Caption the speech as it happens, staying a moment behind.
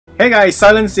Hey guys,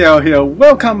 SilentCiel here.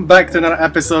 Welcome back to another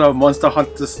episode of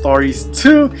MonHun Stories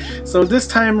 2. So this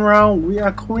time around, we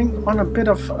are going on a bit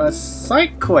of a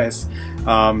side quest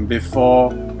before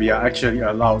we are actually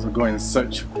allowed to go and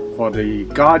search for the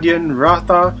Guardian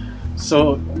Ratha.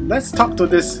 So let's talk to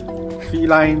this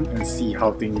feline and see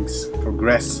how things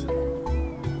progress.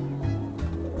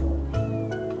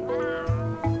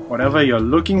 Whatever you're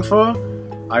looking for,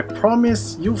 I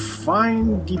promise you'll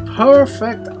find the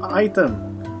perfect item.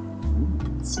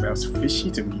 It smells fishy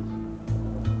to me.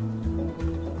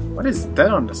 What is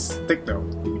that on the stick though?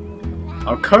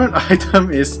 Our current item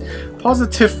is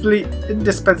positively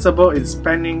indispensable in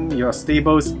spanning your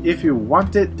stables. If you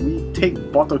want it, we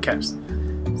take bottle caps.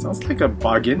 Sounds like a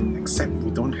bargain, except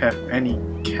we don't have any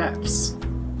caps.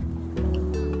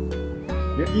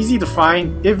 They're easy to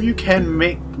find if you can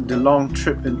make the long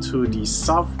trip into the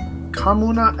South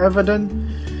Kamuna Evident.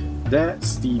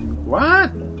 That's the...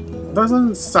 what?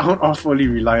 Doesn't sound awfully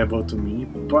reliable to me,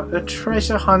 but a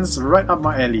treasure hunt's right up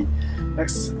my alley.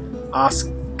 Let's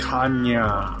ask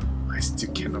Kanya. I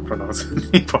still cannot pronounce her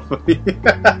name properly.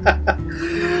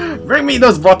 Bring me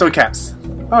those bottle caps.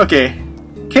 Okay,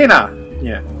 Kena.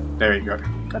 Yeah, there we go.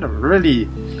 Gotta really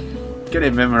get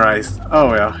it memorized.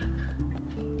 Oh well.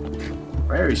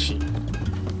 Where is she?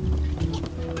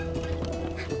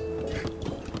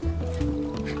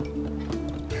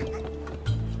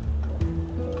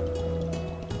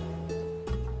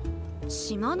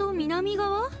島の南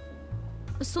側？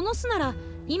その巣なら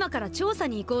今から調査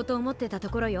に行こうと思ってたと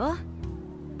ころよ。ナイ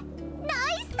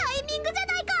スタイミングじゃ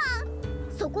ないか。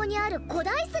そこにある古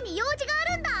代巣に用事が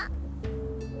あるんだ。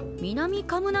南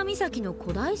カムナ岬の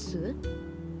古代巣？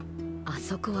あ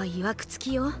そこは曰く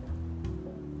付きよ。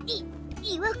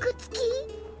曰く付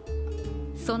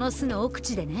き？その巣の奥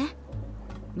地でね、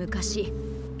昔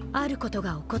あること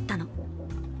が起こったの。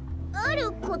あ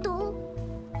ること？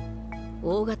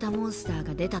大型モンスター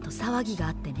が出たと騒ぎがあ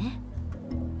ってね、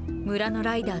村の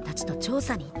ライダーたちと調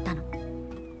査に行ったの。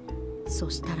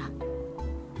そしたら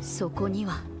そこに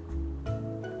は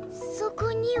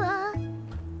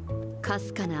か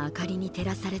すかな明かりに照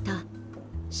らされた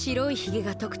白いひげ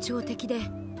が特徴的で、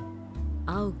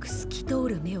青く透き通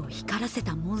る目を光らせ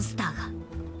たモンスター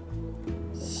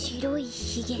が。白い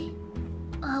ひげ、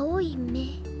青い目。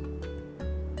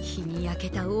日に焼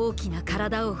けた大きな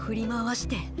体を振り回し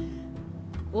て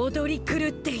踊り狂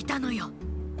っていたのよ。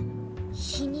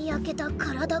日に焼けた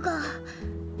体が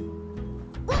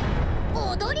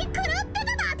踊り狂ってた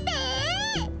だって。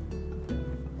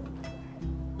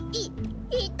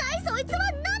一体そいつは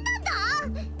何な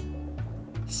んだ。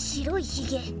白いひ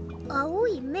げ、青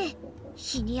い目、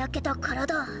日に焼けた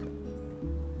体。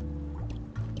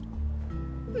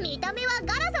見た目は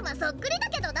ガラ様そっくりだ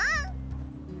けどな。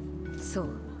そ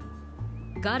う、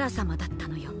ガラ様だった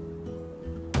のよ。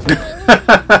ま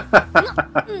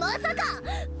さか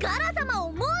ガラ様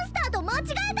をモンスターと間違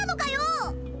えたのかよ。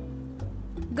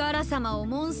ガラ様を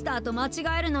モンスターと間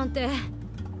違えるなんて、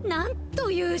なん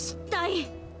という失態。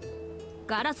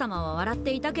ガラ様は笑っ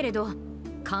ていたけれど、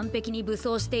完璧に武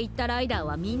装していったライダー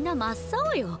はみんな真っ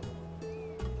青よ。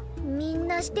みん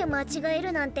なして間違え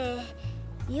るなんて、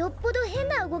よっぽど変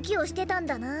な動きをしてたん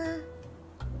だな。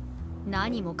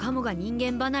何もかもが人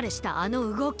間離れしたあ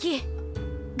の動き、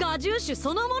ガジューシュ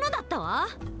そのものだったわ。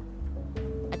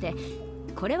だって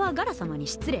これはガラ様に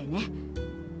失礼ね。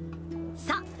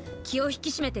さあ気を引き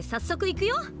締めて早速行く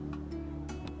よ。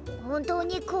本当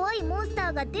に怖いモンスタ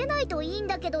ーが出ないといいん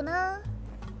だけどな。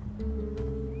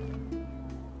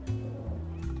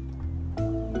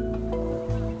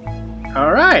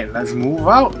Alright, let's move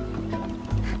out.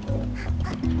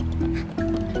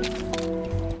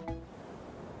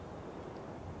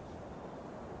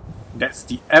 That's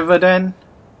the evidence.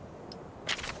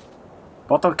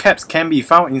 Bottle caps can be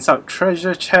found inside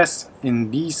treasure chests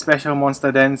in these special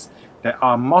monster dens. There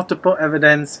are multiple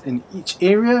evidence in each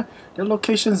area. The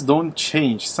locations don't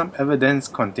change. Some evidence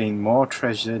contain more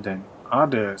treasure than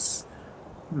others.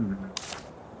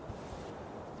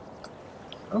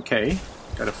 Okay,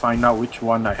 gotta find out which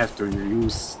one I have to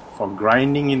use for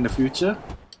grinding in the future.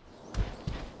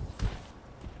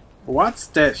 What's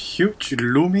that huge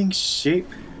looming shape?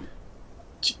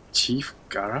 Chief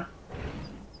Gara?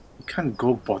 You can't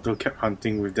go bottle cap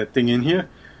hunting with that thing in here.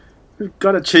 We've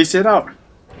gotta chase it out.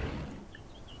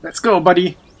 Let's go,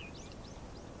 buddy.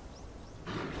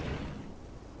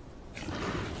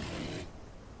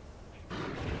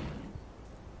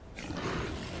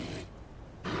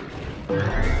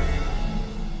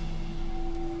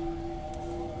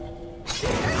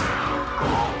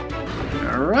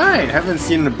 Alright, haven't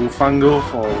seen the Bufango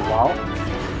for a while.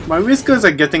 My whiskers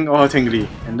are getting all tingly,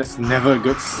 and that's never a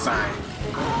good sign.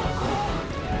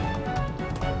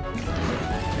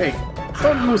 Hey,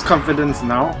 don't lose confidence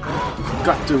now. You've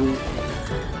got to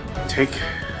take...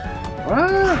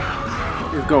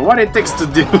 You've got what it takes to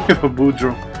deal with a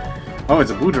Boudreaux. Oh, it's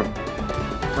a Boudreaux.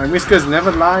 My whiskers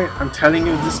never lie. I'm telling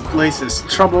you, this place is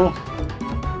trouble.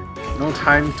 No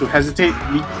time to hesitate.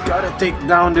 We gotta take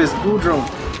down this Boudreaux.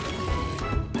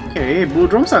 Okay,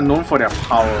 Boudreaux are known for their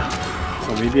power,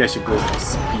 so maybe I should go for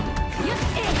speed.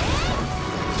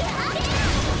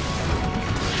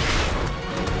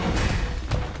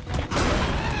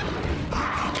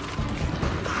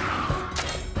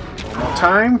 One more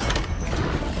time.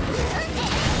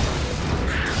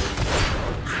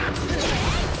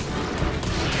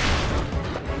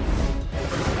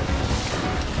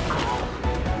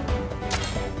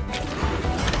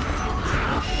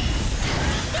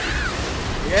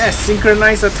 Yes,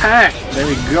 synchronized attack! There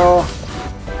we go.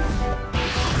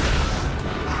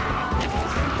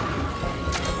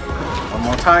 One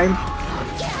more time.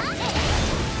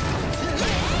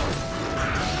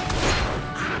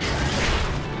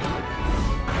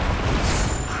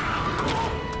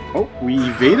 Oh, we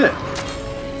evaded.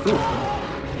 Cool.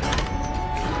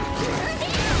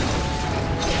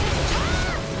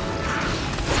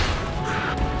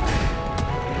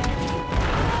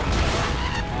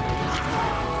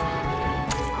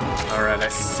 Alright,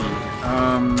 let's see.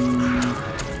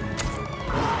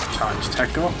 Charge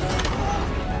tackle.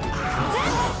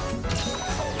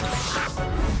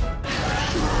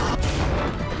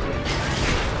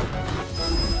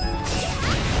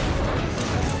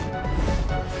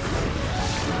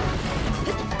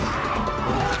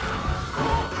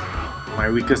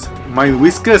 My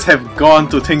whiskers have gone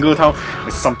to Tingle Town.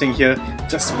 There's something here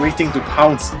just waiting to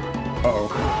pounce. Uh-oh.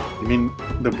 You mean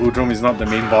the Boudreaux is not the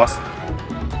main boss?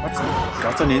 What's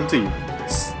gotten into you?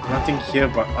 There's nothing here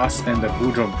but us and the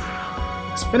Boudreaux.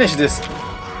 Let's finish this.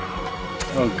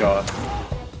 Oh god.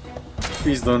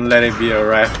 Please don't let it be a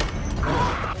rat.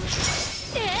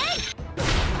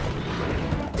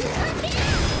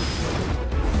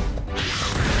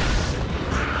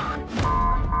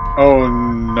 Oh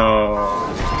no.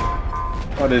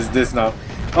 What is this now?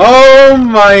 Oh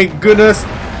my goodness!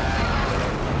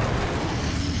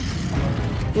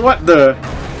 What the?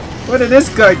 Where did this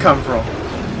guy come from?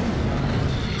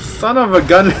 Son of a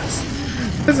gun!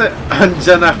 This is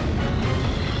Anjana.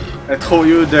 I told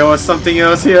you there was something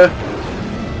else here.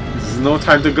 There's no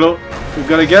time to gloat. We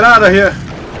gotta get out of here.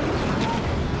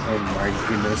 Oh my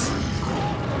goodness.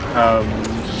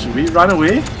 Should we run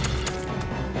away?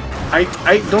 I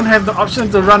don't have the option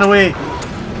to run away.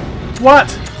 What?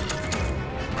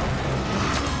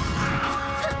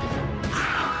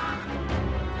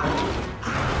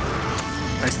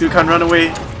 I still can't run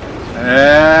away.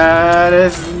 That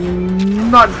is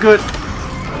not good.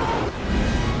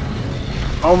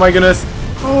 Oh my goodness.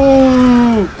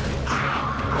 Oh!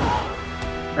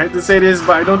 I hate to say this,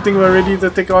 but I don't think we're ready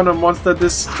to take on a monster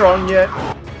this strong yet.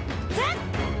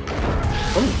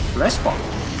 Oh, flash bomb.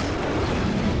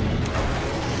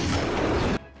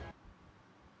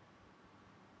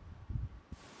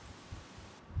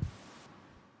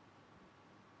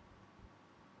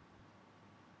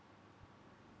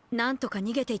なんとか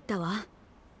逃げていったわ。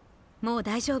もう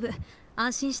大丈夫。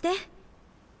安心して。なんだっ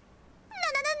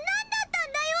たん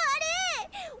だよあれ。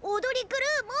踊り狂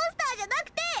うモンスターじゃな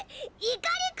くて怒り狂って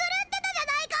たじゃ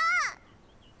ないか。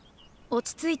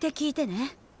落ち着いて聞いて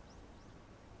ね。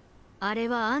あれ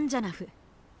はアンジャナフ。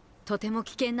とても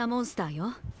危険なモンスター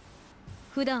よ。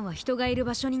普段は人がいる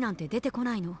場所になんて出てこ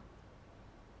ないの。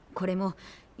これも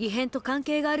異変と関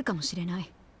係があるかもしれない。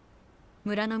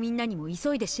村のみんなにも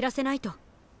急いで知らせないと。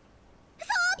そう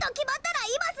と決まったら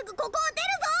今すぐここを出る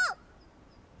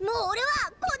ぞ。もう俺は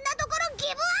こんなところギ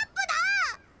ブアップ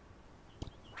だ。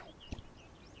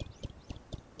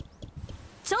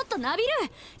ちょっとナビル、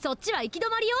そっちは行き止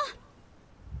まりよ。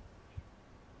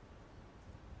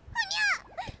ふに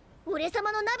ゃ、俺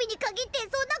様のナビに限ってそん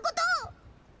なこ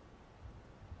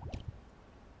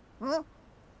と。ん？なあ、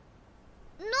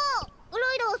ラ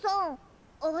イダーさん、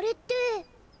あれって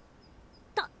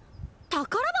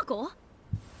宝箱？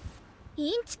イ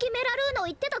ンチキメラルーの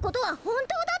言ってたことは本当だっ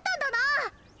たんだな。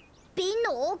瓶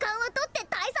の王冠を取って退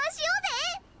散しよう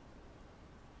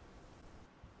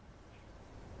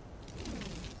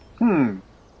ぜ。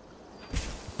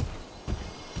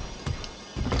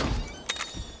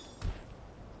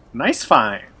Nice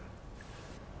find.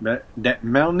 That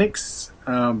Melnix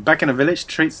back in the village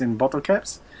trades in bottle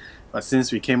caps. But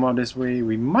since we came out this way,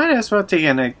 we might as well take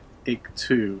an egg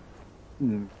too.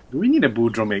 Do we need a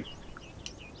Boudreaux egg?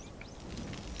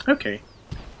 Okay.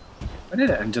 Where did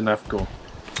Anjanath go?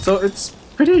 So it's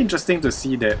pretty interesting to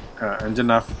see that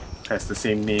Anjanath has the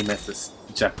same name as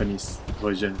Japanese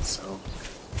version. So,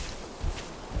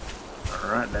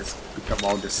 alright, let's pick up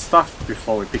all this stuff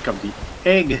before we pick up the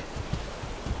egg.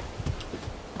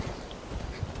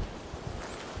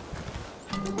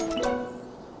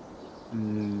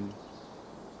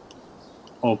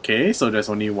 Okay, so there's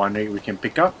only one egg we can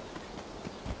pick up.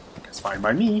 That's fine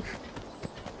by me.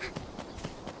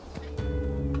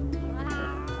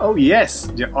 Oh yes,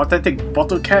 the authentic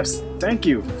bottle caps. Thank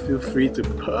you. Feel free to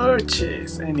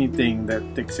purchase anything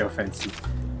that takes your fancy.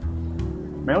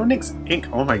 Melnix Inc.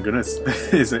 Oh my goodness,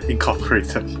 it's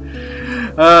incorporated.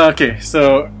 Okay,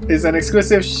 so it's an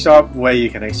exclusive shop where you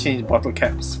can exchange bottle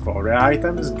caps for rare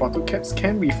items. Bottle caps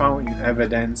can be found in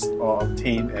evidence or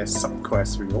obtained as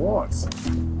subquest rewards.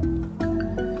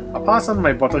 I'll pass on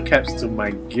my bottle caps to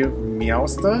my guild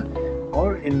Meowster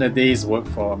or in the day's work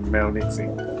for Melnix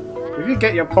Inc. If you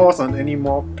get your paws on any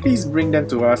more, please bring them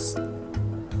to us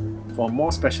for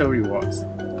more special rewards.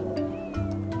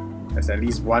 There's at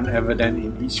least one evident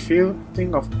in each field.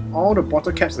 Think of all the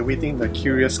bottle caps awaiting the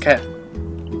curious cat.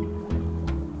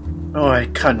 Oh, I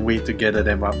can't wait to gather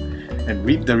them up and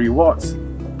reap the rewards.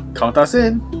 Count us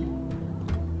in!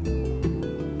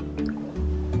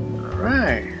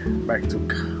 Alright, back to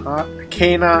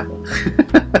Kana.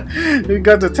 We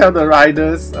got to tell the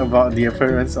riders about the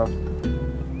appearance of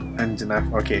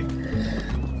Anjanath. Okay,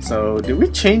 so did we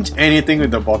change anything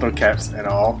with the bottle caps at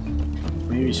all?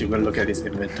 Maybe we should go look at his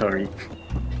inventory.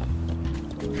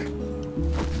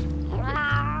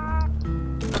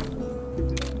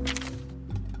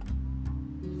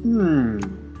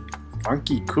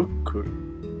 Funky Cuckoo.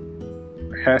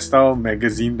 Hairstyle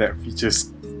magazine that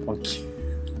features funky.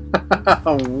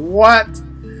 What?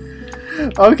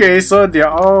 Okay, so they're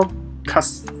all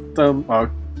custom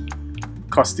or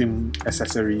costume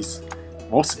accessories,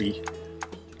 mostly.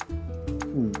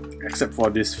 Except for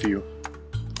this few.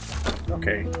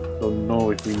 Okay, don't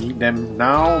know if we need them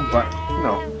now, but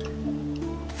no.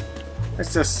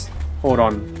 Let's just hold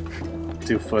on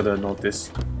till further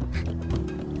notice.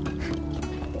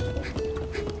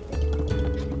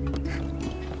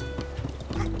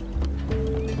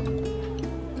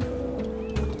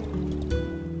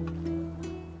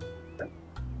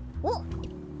 Oh,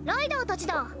 ライダーたち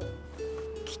だ。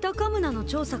北カムナの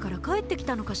調査から帰ってき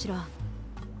たのかしら。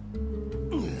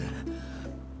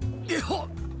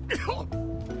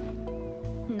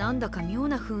なんだか妙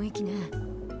な雰囲気ね。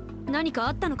何か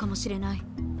あったのかもしれない。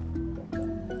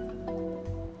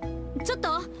ちょっ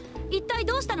と、一体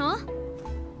どうしたの？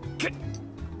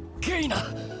ケイナ。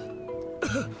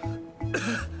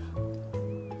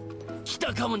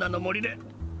北カムナの森で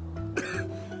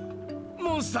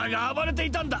モンスターが暴れて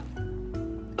いたんだ。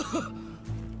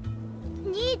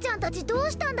兄ちゃんたちど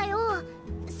うしたんだよ。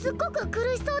すっごく苦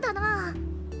しそうだな。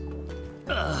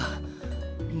ああ、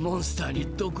モンスターに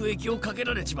毒液をかけ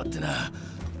られちまってな。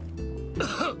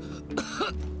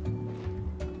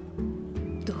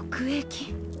毒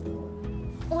液？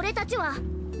俺たちは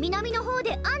南の方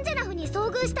でアンジャナフに遭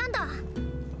遇したんだ。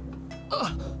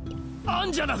ア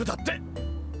ンジャナフだって。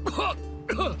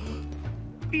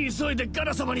急いでガ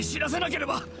ラ様に知らせなけれ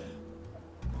ば。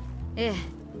え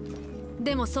え、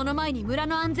でもその前に村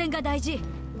の安全が大事。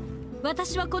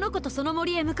私はこの子とその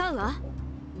森へ向かうわ。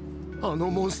あの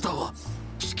モンスターは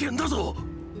危険だぞ。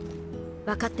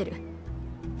分かってる。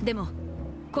でも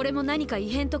これも何か異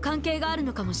変と関係がある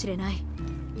のかもしれない。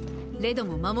レド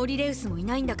も守りレウスもい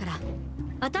ないんだから、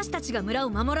私たちが村を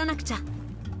守らなくちゃ。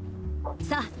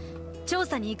さあ、調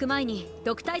査に行く前に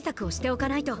毒対策をしておか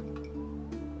ないと。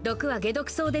毒は解毒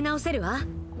草で治せるわ。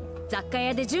雑貨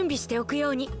屋で準備しておくよ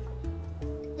うに。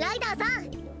ライダーさん、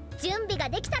準備が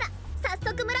できたら早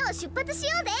速村を出発し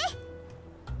ようぜ。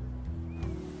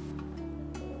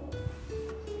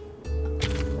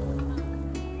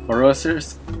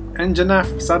Ferocious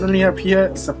Anjanath suddenly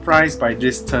appeared, surprised by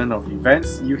this turn of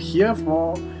events. You hear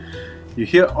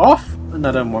of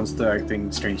another monster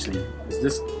acting strangely. Is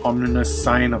this ominous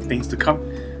sign of things to come?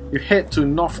 You head to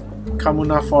North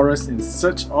Kamuna Forest in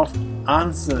search of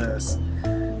answers.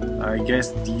 I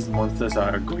guess these monsters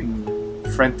are going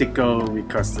frantical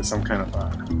because there's some kind of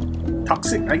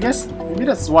toxic, I guess? Maybe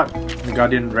that's what the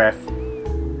Guardian Wrath,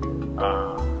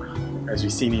 as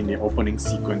we've seen in the opening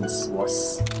sequence,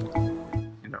 was,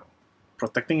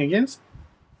 protecting against?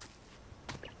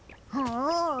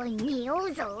 おお、匂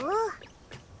うぞ。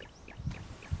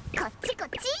こっちこっ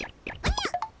ち。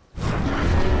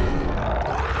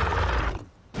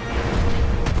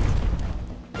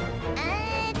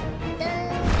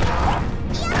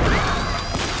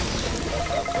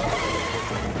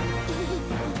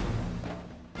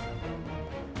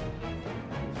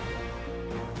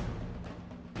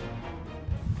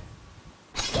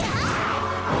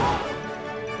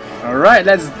Alright,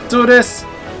 let's do this!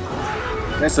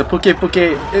 That's a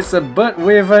Pukei-Pukei. It's a bird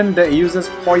wyvern that uses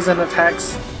poison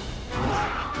attacks.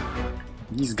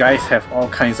 These guys have all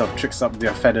kinds of tricks up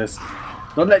their feathers.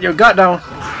 Don't let your guard down! It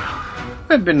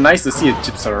would have been nice to see a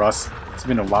Gypsaros. It's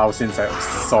been a while since I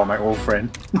saw my old friend.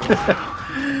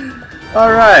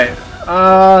 Alright,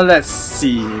 let's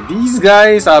see. These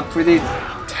guys are pretty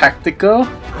tactical,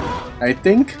 I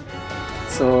think.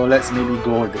 So let's maybe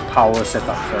go with the power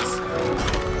setup first.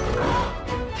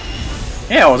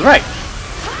 Yeah, I was right!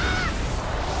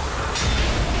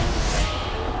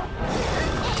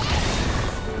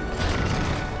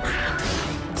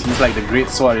 Seems like the Great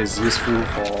Sword is useful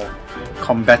for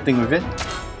combating with it.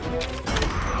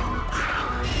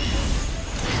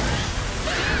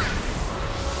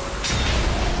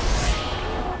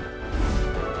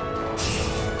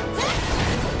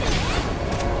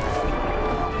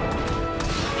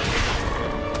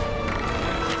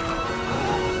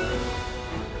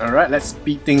 Alright, let's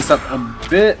speed things up a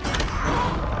bit.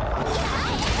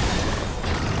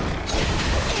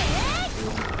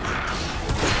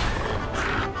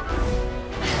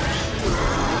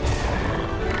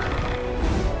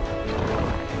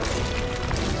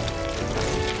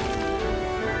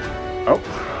 Oh,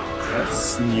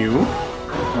 that's new.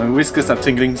 My whiskers are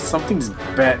tingling. Something's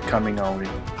bad coming our way.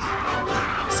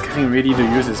 It's getting ready to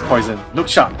use its poison. Look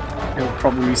sharp. It'll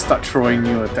probably start throwing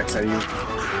new attacks at you.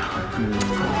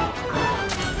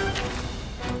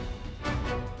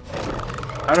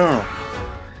 I don't know.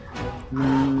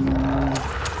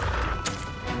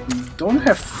 Don't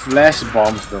have flash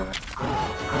bombs though.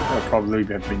 That would probably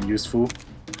have been useful.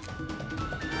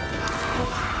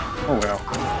 Oh well.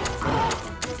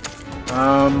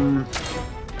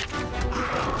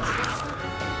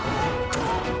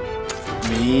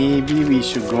 Maybe we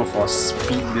should go for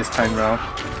speed this time round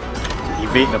to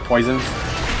evade the poisons.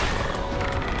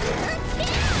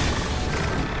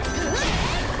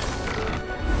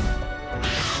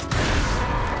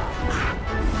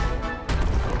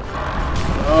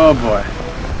 Oh boy.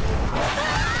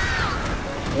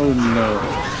 Oh no.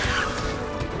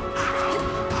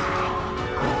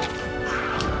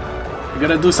 We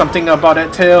gotta do something about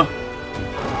that tail.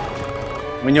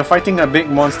 When you're fighting a big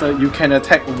monster, you can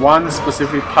attack one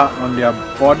specific part on their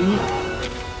body.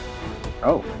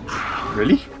 Oh,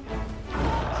 really?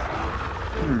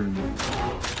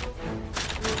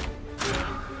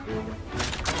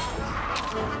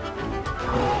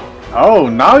 Oh,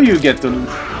 now you get to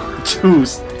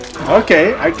choose.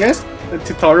 Okay, I guess the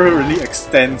tutorial really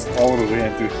extends all the way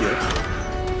until here.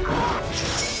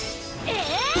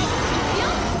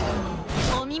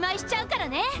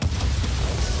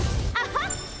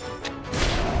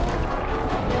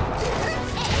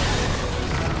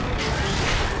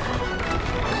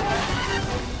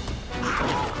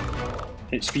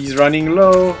 HP's running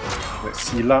low. Let's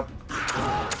heal up.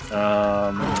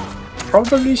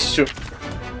 Probably should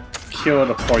kill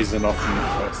the poison off me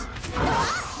first.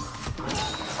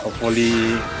 Hopefully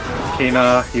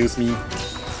Kena heals me.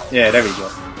 Yeah, there we go.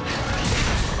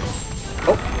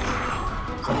 Oh!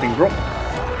 Something broke.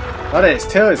 Now that its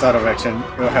tail is out of action,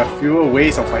 it will have fewer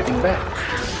ways of fighting back.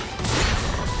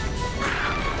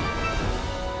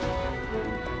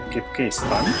 Okay,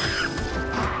 stun.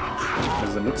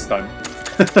 Doesn't look stunned.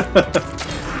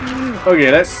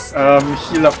 Okay, let's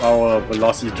heal up our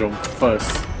Velocidrome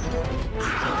first.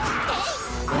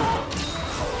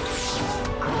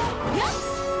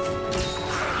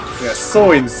 We are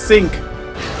so in sync!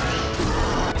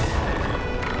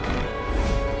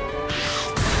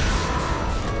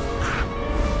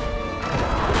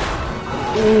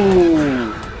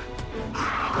 Ooh!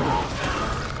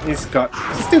 He's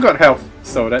still got health,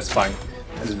 so that's fine.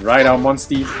 Let's ride our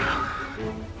Monstie.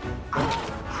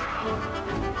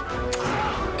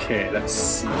 Okay, let's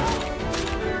see.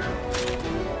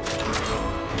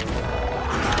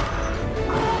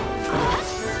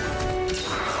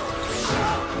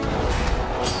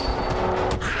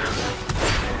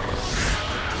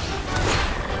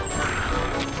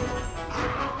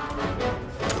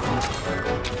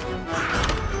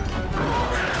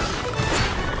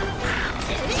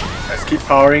 Let's keep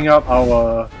powering up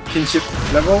our kinship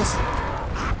levels.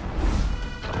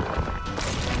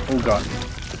 Oh god.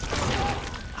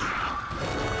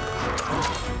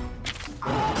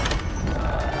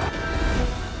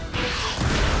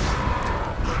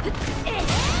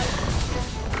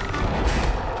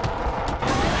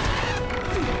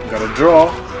 Gotta draw.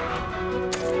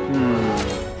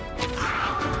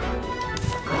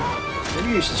 Maybe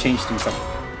you should change things up.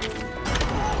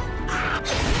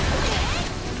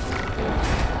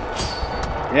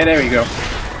 Yeah, there we go.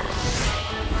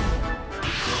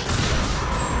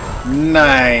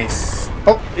 Nice.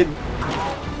 Oh,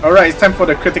 alright, it's time for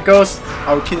the criticals.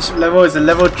 Our kinship level is a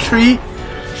level 3.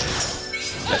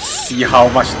 Let's see how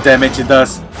much damage it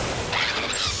does.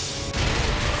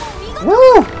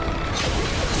 Woo!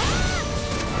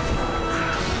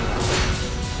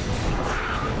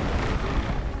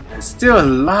 It's still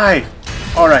alive.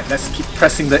 Alright, let's keep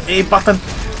pressing the A button.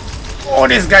 Oh,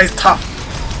 this guy's tough.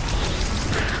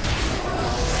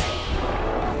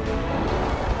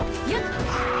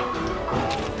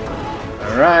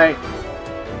 Alright.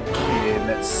 Okay,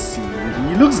 let's see.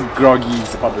 He looks groggy,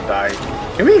 he's about to die.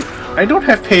 Can we? I don't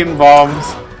have pain bombs.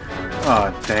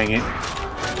 Oh, dang it.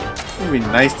 It would be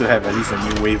nice to have at least a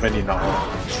new Waven in our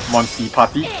Monster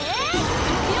party.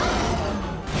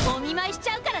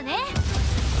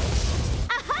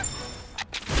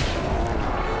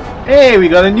 Hey, we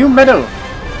got a new medal!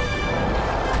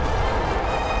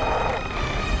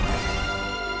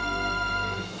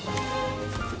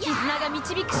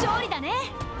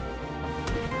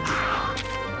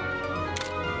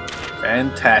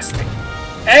 Fantastic.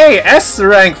 Hey, S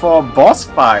rank for a boss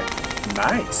fight.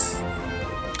 Nice.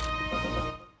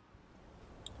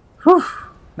 Whew.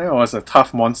 That was a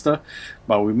tough monster,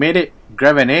 but we made it.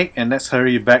 Grab an egg and let's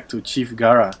hurry back to Chief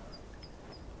Gara.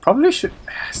 Probably should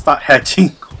start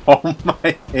hatching all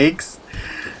my eggs.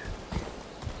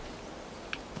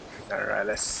 Alright,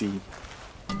 let's see.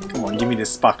 Come on, give me the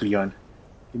sparkly one.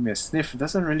 Give me a sniff. It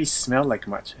doesn't really smell like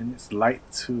much, and it's light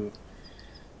too.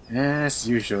 As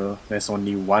usual, there's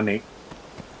only one egg.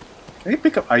 Can you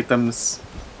pick up items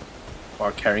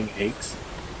while carrying eggs?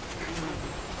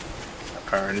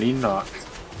 Apparently not.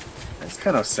 That's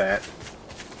kind of sad.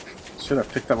 Should have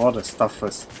picked up all the stuff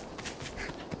first.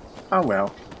 Oh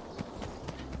well.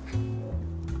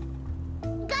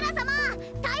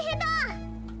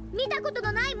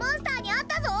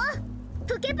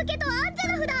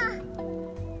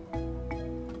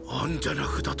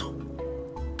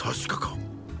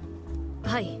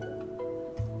 Hi.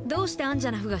 どうしてアンジ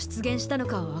ャナフが出現したの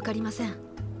かは分かりません。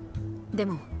で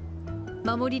も、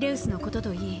守りレウスのこと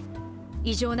といい、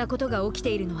異常なことが起き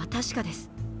ているのは確かです。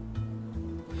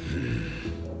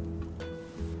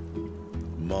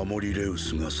守りレウ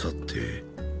スが去って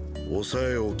抑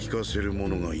えを効かせる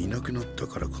者がいなくなった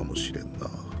からかもしれんな。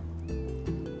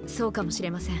そうかもし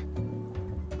れません。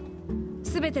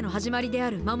すべての始まりであ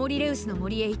る守りレウスの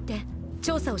森へ行って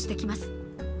調査をしてきます。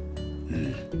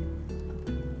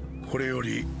これよ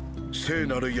り聖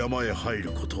なる山へ入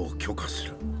ることを許可す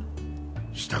る。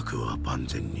支度は万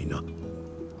全にな。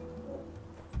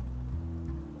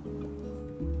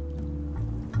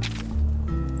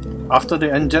After the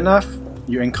Anjanath,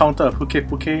 you encounter a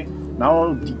Pukei-Pukei.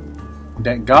 Now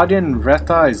that Guardian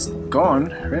Reta is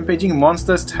gone, rampaging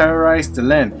monsters terrorize the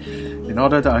land. In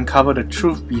order to uncover the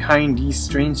truth behind these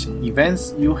strange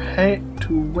events, you head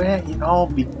to where it all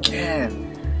began.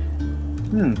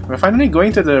 We're finally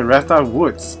going to the Reta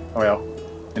Woods. Well,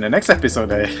 in the next episode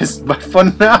that is. But for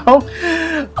now,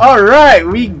 alright,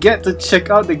 we get to check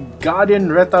out the Guardian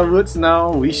Reta Woods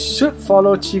now. We should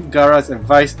follow Chief Gara's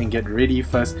advice and get ready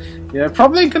first. You're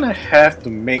probably gonna have to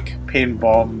make pain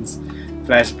bombs,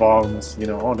 flash bombs, you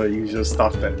know, all the usual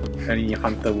stuff that any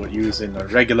hunter would use in a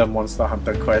regular Monster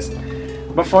Hunter quest.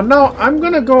 But for now, I'm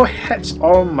gonna go hatch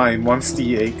all my monster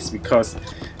eggs because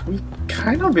we've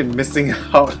kind of been missing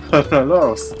out on a lot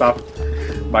of stuff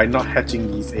by not hatching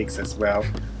these eggs as well.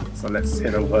 So let's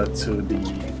head over to the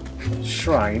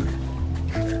shrine.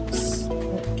 Oops.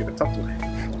 Get the top to it.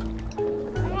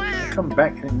 Come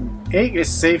back, and egg is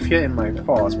safe here in my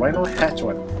paws. Why not hatch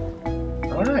one?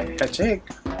 Alright, hatch egg.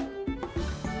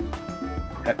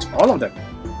 Hatch all of them.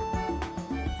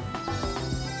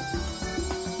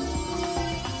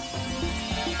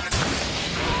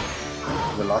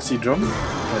 Velocidrome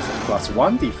has a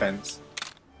 +1 defense.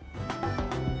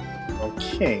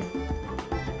 Okay.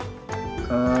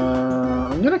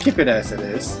 I'm gonna keep it as it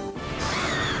is.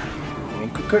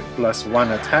 Cooked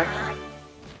 +1 attack.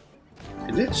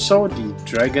 It did show the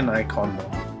dragon icon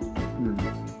though.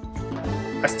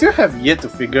 I still have yet to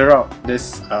figure out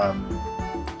this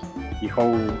the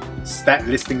whole stat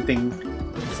listing thing.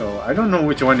 So I don't know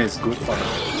which one is good for me.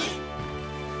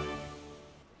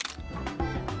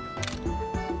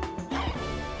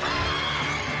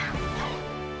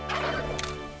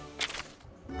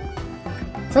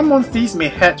 Some monsters may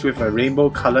hatch with a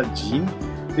rainbow-colored gene.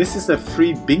 This is a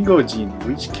free bingo gene,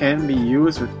 which can be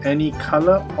used with any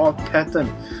color or pattern.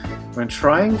 When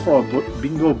trying for a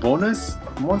bingo bonus,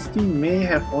 a monster may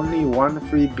have only one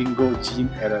free bingo gene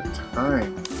at a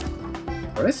time.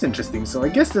 Oh, that's interesting. So I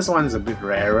guess this one's a bit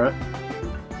rarer.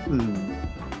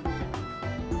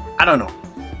 I don't know.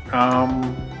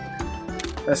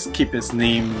 Let's keep his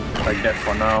name like that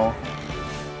for now.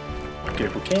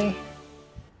 Pukei-Pukei.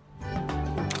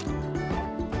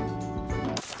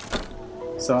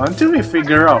 So until we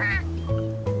figure out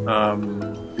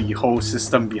the whole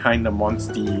system behind the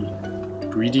monster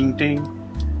breeding thing,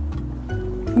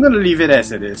 I'm gonna leave it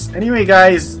as it is. Anyway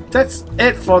guys, that's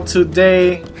it for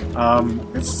today.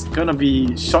 It's gonna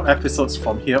be short episodes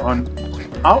from here on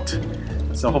out.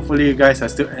 So hopefully you guys are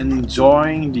still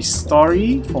enjoying the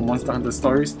story for Monster Hunter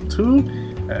Stories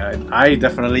 2. I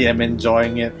definitely am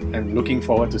enjoying it and looking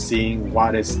forward to seeing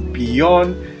what is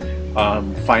beyond,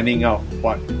 finding out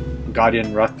what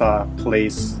Guardian Ratha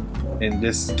plays in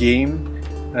this game.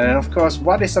 And of course,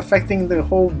 what is affecting the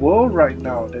whole world right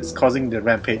now that's causing the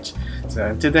rampage. So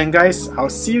until then guys, I'll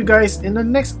see you guys in the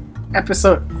next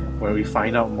episode where we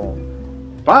find out more.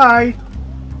 Bye!